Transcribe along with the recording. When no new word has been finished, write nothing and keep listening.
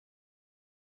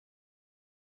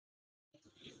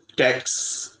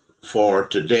Text for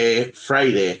today,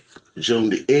 Friday, June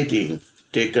the 18th,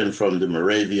 taken from the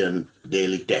Moravian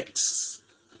Daily Texts.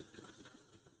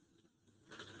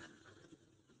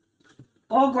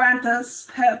 O grant us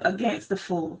help against the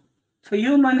foe, for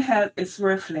human help is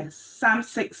worthless. Psalm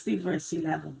 60, verse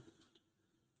 11.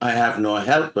 I have no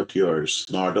help but yours,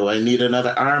 nor do I need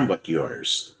another arm but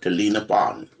yours to lean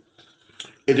upon.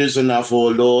 It is enough, O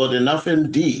Lord, enough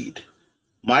indeed.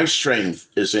 My strength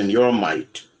is in your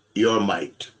might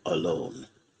alone.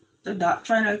 The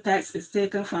doctrinal text is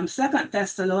taken from 2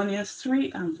 Thessalonians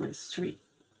 3 and verse 3.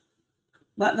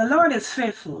 But the Lord is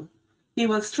faithful. He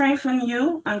will strengthen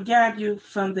you and guard you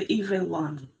from the evil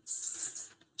one.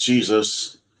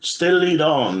 Jesus, still lead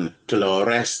on till our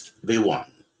rest be won.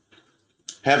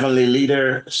 Heavenly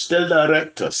leader, still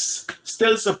direct us,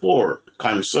 still support,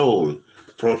 console,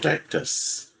 protect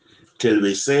us, till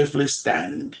we safely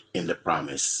stand in the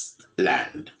promised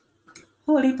land.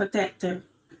 Holy Protector,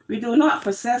 we do not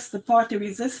possess the power to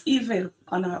resist evil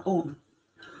on our own.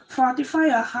 Fortify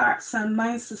our hearts and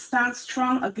minds to stand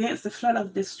strong against the flood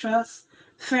of distrust,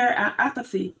 fear, and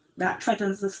apathy that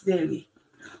threatens us daily.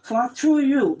 For through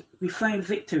you we find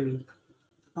victory.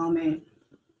 Amen.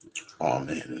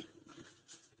 Amen.